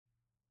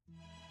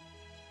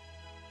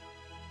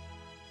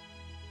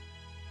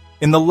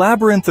In the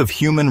labyrinth of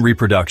human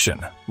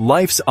reproduction,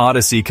 life's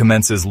odyssey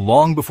commences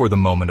long before the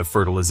moment of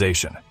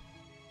fertilization.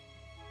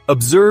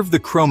 Observe the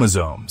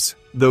chromosomes,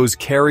 those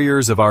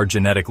carriers of our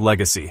genetic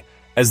legacy,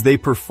 as they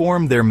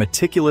perform their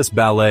meticulous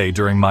ballet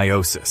during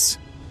meiosis.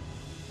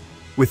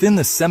 Within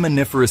the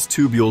seminiferous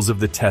tubules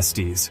of the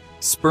testes,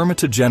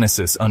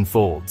 spermatogenesis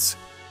unfolds,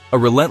 a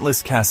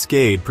relentless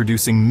cascade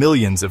producing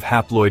millions of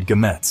haploid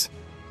gametes.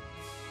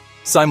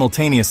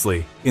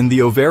 Simultaneously, in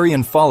the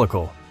ovarian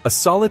follicle, a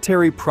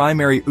solitary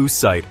primary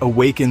oocyte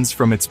awakens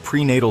from its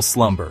prenatal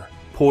slumber,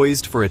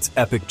 poised for its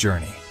epic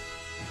journey.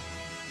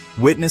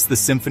 Witness the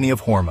symphony of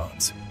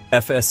hormones,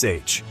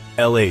 FSH,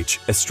 LH,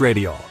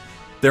 estradiol,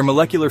 their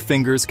molecular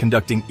fingers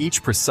conducting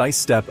each precise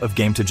step of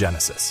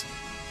gametogenesis.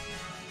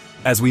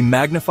 As we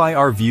magnify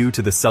our view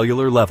to the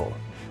cellular level,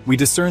 we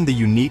discern the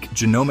unique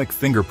genomic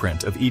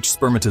fingerprint of each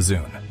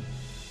spermatozoon.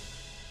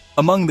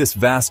 Among this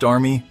vast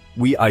army,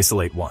 we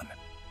isolate one,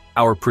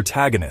 our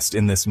protagonist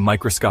in this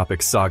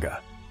microscopic saga.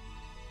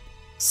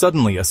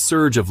 Suddenly, a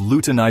surge of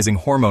luteinizing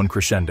hormone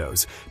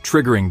crescendos,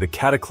 triggering the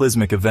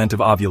cataclysmic event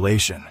of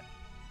ovulation.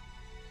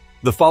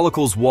 The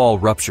follicle's wall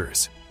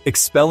ruptures,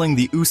 expelling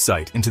the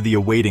oocyte into the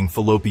awaiting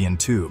fallopian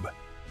tube.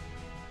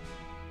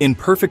 In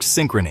perfect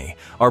synchrony,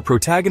 our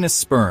protagonist's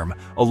sperm,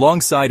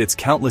 alongside its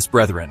countless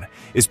brethren,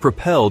 is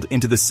propelled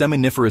into the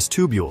seminiferous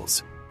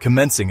tubules,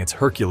 commencing its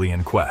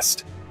Herculean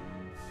quest.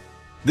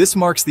 This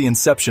marks the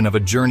inception of a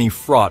journey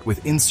fraught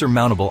with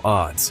insurmountable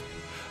odds.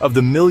 Of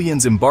the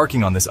millions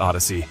embarking on this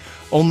odyssey,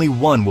 only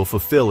one will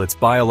fulfill its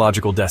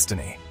biological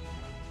destiny.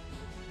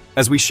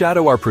 As we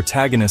shadow our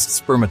protagonist's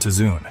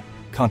spermatozoon,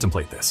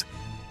 contemplate this.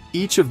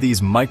 Each of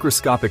these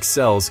microscopic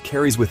cells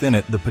carries within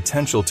it the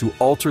potential to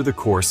alter the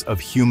course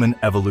of human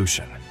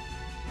evolution.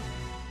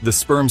 The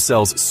sperm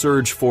cells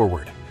surge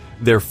forward,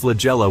 their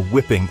flagella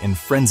whipping in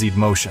frenzied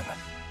motion.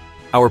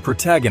 Our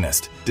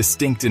protagonist,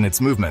 distinct in its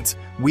movements,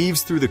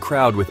 weaves through the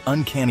crowd with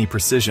uncanny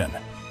precision.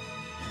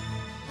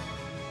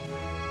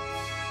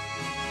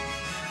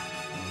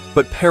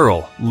 But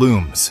peril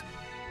looms.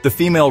 The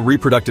female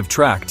reproductive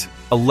tract,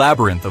 a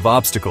labyrinth of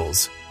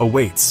obstacles,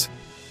 awaits.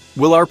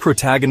 Will our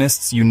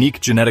protagonist's unique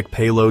genetic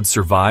payload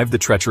survive the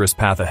treacherous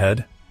path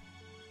ahead?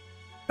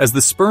 As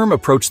the sperm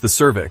approach the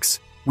cervix,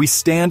 we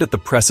stand at the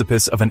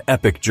precipice of an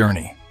epic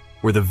journey,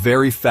 where the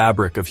very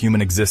fabric of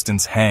human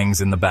existence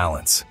hangs in the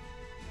balance.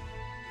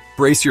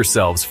 Brace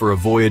yourselves for a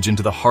voyage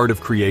into the heart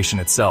of creation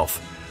itself,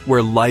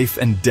 where life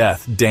and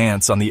death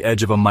dance on the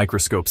edge of a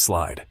microscope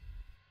slide.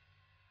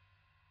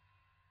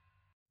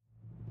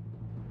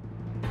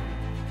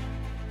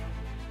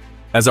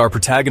 As our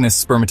protagonist's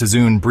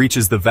spermatozoon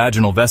breaches the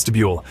vaginal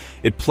vestibule,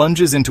 it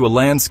plunges into a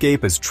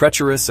landscape as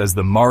treacherous as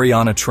the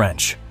Mariana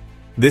Trench.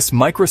 This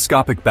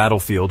microscopic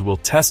battlefield will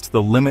test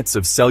the limits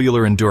of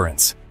cellular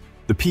endurance.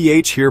 The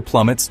pH here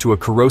plummets to a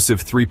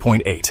corrosive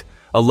 3.8,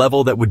 a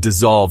level that would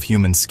dissolve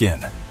human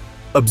skin.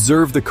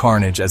 Observe the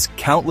carnage as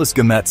countless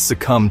gametes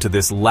succumb to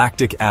this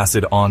lactic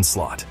acid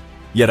onslaught.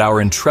 Yet our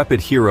intrepid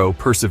hero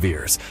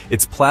perseveres,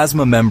 its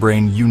plasma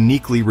membrane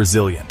uniquely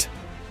resilient.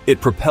 It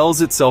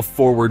propels itself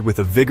forward with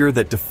a vigor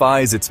that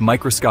defies its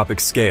microscopic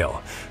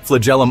scale,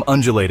 flagellum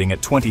undulating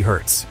at 20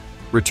 Hz.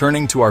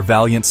 Returning to our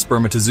valiant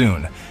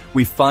spermatozoon,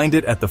 we find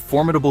it at the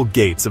formidable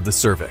gates of the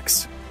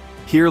cervix.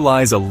 Here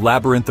lies a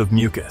labyrinth of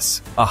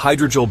mucus, a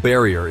hydrogel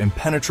barrier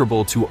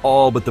impenetrable to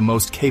all but the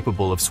most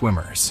capable of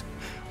swimmers.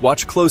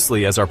 Watch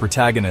closely as our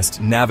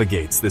protagonist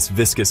navigates this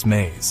viscous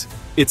maze.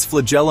 Its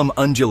flagellum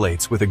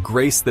undulates with a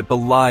grace that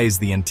belies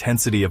the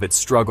intensity of its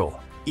struggle,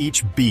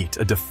 each beat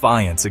a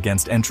defiance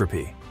against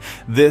entropy.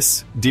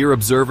 This, dear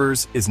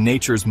observers, is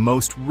nature's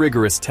most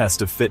rigorous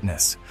test of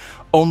fitness.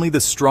 Only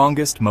the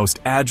strongest, most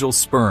agile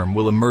sperm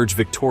will emerge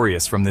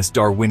victorious from this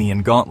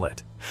Darwinian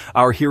gauntlet.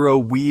 Our hero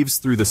weaves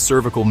through the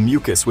cervical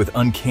mucus with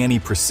uncanny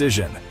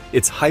precision,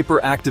 its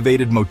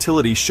hyperactivated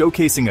motility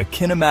showcasing a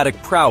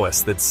kinematic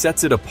prowess that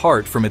sets it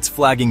apart from its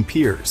flagging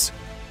peers.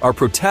 Our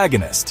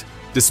protagonist,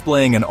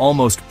 displaying an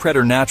almost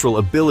preternatural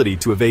ability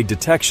to evade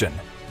detection,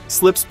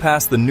 slips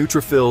past the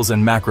neutrophils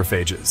and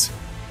macrophages.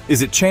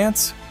 Is it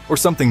chance or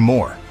something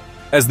more?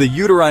 As the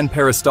uterine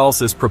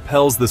peristalsis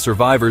propels the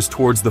survivors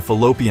towards the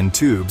fallopian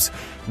tubes,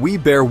 we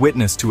bear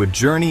witness to a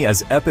journey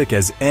as epic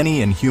as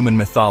any in human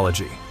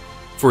mythology.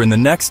 For in the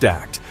next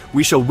act,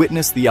 we shall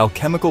witness the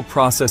alchemical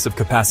process of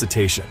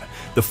capacitation,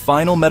 the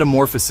final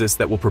metamorphosis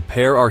that will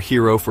prepare our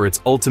hero for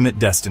its ultimate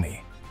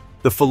destiny.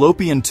 The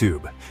fallopian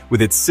tube,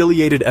 with its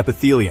ciliated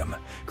epithelium,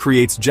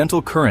 creates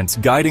gentle currents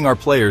guiding our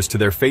players to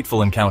their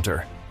fateful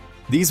encounter.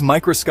 These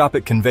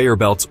microscopic conveyor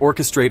belts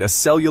orchestrate a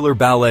cellular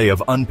ballet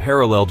of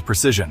unparalleled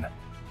precision.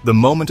 The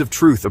moment of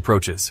truth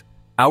approaches.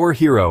 Our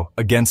hero,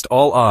 against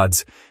all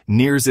odds,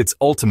 nears its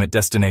ultimate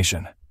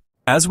destination.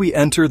 As we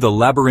enter the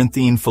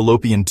labyrinthine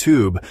fallopian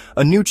tube,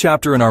 a new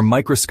chapter in our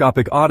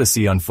microscopic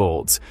odyssey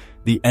unfolds,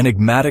 the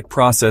enigmatic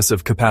process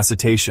of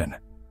capacitation.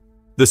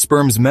 The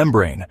sperm's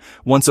membrane,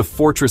 once a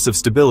fortress of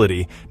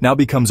stability, now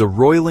becomes a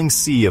roiling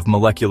sea of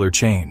molecular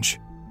change.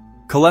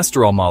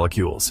 Cholesterol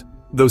molecules,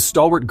 those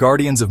stalwart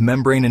guardians of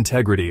membrane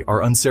integrity,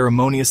 are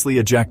unceremoniously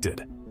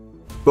ejected.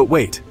 But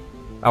wait,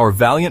 our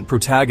valiant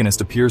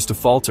protagonist appears to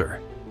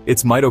falter.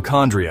 Its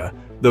mitochondria,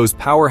 those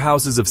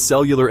powerhouses of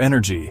cellular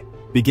energy,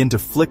 begin to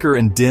flicker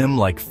and dim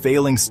like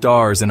failing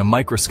stars in a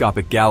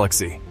microscopic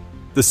galaxy.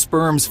 The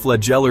sperm's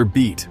flagellar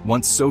beat,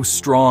 once so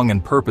strong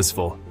and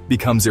purposeful,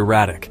 becomes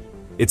erratic.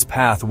 Its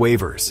path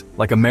wavers,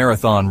 like a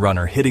marathon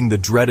runner hitting the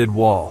dreaded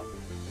wall.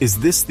 Is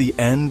this the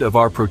end of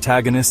our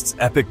protagonist's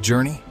epic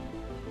journey?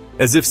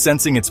 As if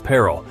sensing its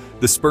peril,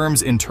 the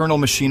sperm's internal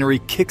machinery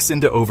kicks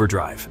into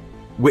overdrive.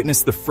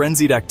 Witness the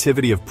frenzied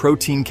activity of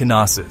protein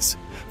kinases,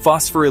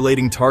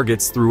 phosphorylating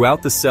targets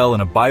throughout the cell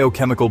in a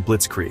biochemical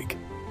blitzkrieg.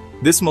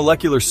 This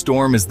molecular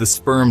storm is the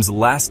sperm's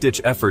last-ditch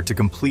effort to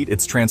complete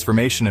its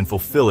transformation and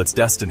fulfill its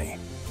destiny.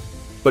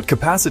 But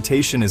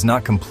capacitation is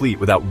not complete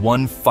without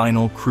one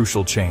final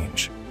crucial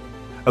change.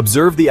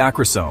 Observe the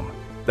acrosome,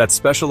 that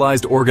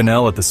specialized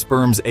organelle at the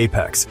sperm's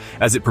apex,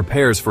 as it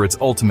prepares for its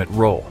ultimate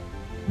role.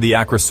 The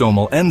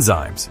acrosomal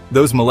enzymes,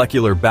 those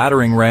molecular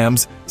battering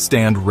rams,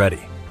 stand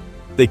ready.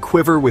 They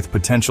quiver with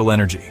potential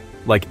energy,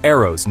 like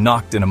arrows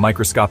nocked in a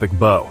microscopic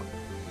bow.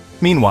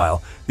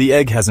 Meanwhile, the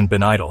egg hasn't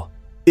been idle.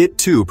 It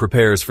too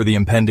prepares for the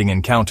impending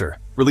encounter,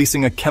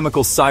 releasing a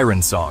chemical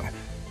siren song,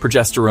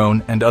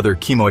 progesterone and other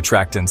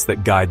chemoattractants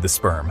that guide the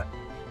sperm.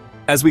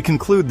 As we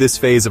conclude this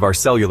phase of our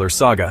cellular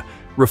saga,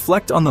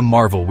 reflect on the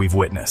marvel we've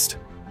witnessed.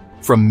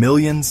 From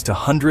millions to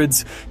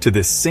hundreds to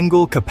this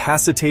single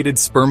capacitated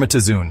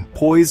spermatozoon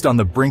poised on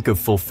the brink of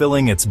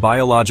fulfilling its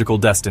biological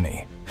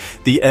destiny.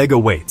 The egg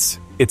awaits,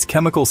 its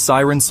chemical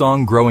siren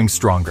song growing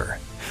stronger.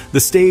 The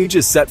stage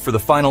is set for the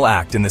final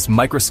act in this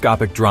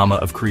microscopic drama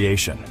of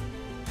creation.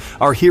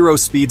 Our hero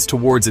speeds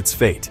towards its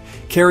fate,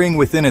 carrying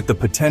within it the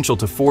potential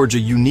to forge a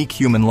unique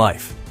human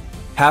life.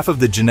 Half of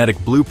the genetic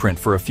blueprint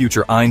for a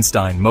future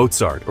Einstein,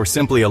 Mozart, or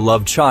simply a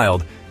loved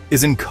child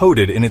is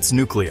encoded in its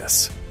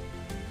nucleus.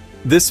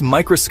 This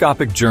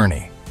microscopic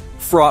journey,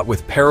 fraught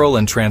with peril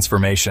and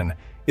transformation,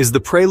 is the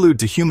prelude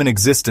to human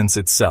existence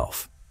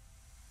itself.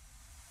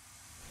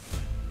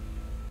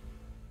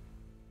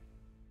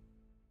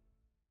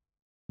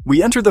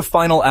 We enter the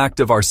final act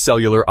of our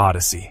cellular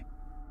odyssey.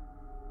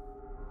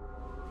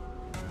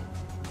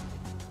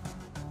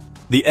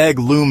 The egg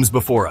looms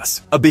before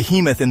us, a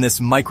behemoth in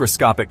this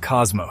microscopic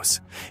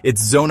cosmos.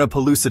 Its zona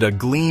pellucida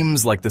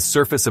gleams like the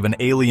surface of an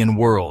alien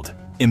world,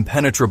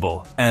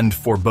 impenetrable and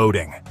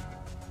foreboding.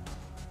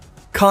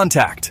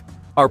 Contact!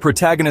 Our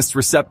protagonist's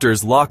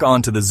receptors lock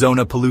onto the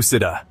zona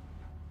pellucida.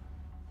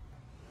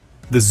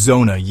 The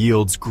zona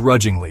yields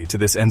grudgingly to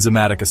this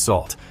enzymatic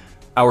assault.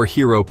 Our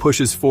hero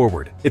pushes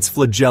forward, its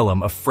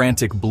flagellum a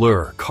frantic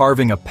blur,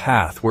 carving a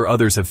path where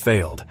others have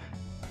failed.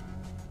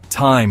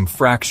 Time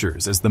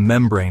fractures as the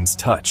membranes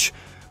touch.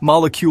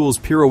 Molecules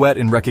pirouette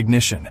in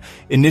recognition,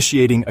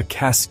 initiating a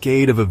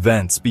cascade of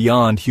events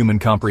beyond human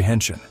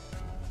comprehension.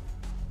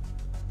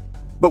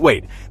 But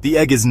wait, the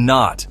egg is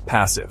not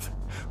passive.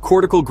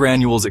 Cortical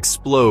granules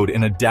explode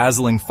in a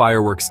dazzling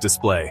fireworks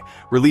display,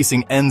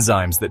 releasing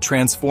enzymes that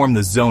transform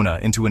the zona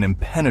into an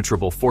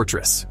impenetrable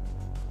fortress.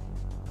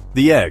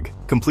 The egg,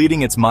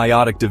 completing its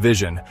meiotic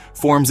division,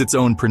 forms its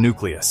own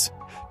pronucleus,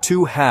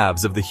 two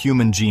halves of the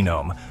human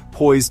genome,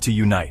 poised to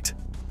unite.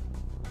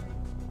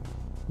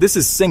 This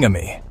is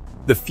syngamy,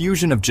 the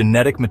fusion of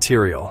genetic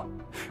material.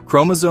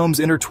 Chromosomes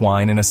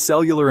intertwine in a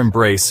cellular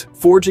embrace,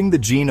 forging the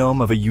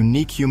genome of a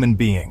unique human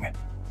being.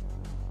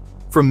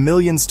 From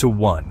millions to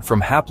one,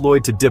 from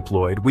haploid to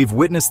diploid, we've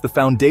witnessed the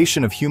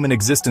foundation of human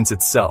existence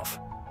itself,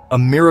 a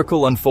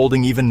miracle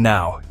unfolding even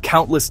now,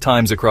 countless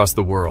times across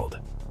the world.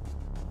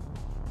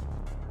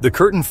 The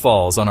curtain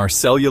falls on our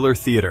cellular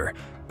theater,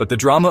 but the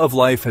drama of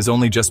life has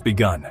only just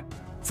begun.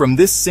 From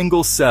this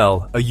single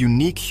cell, a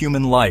unique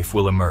human life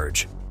will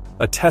emerge,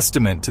 a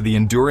testament to the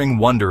enduring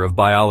wonder of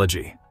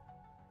biology.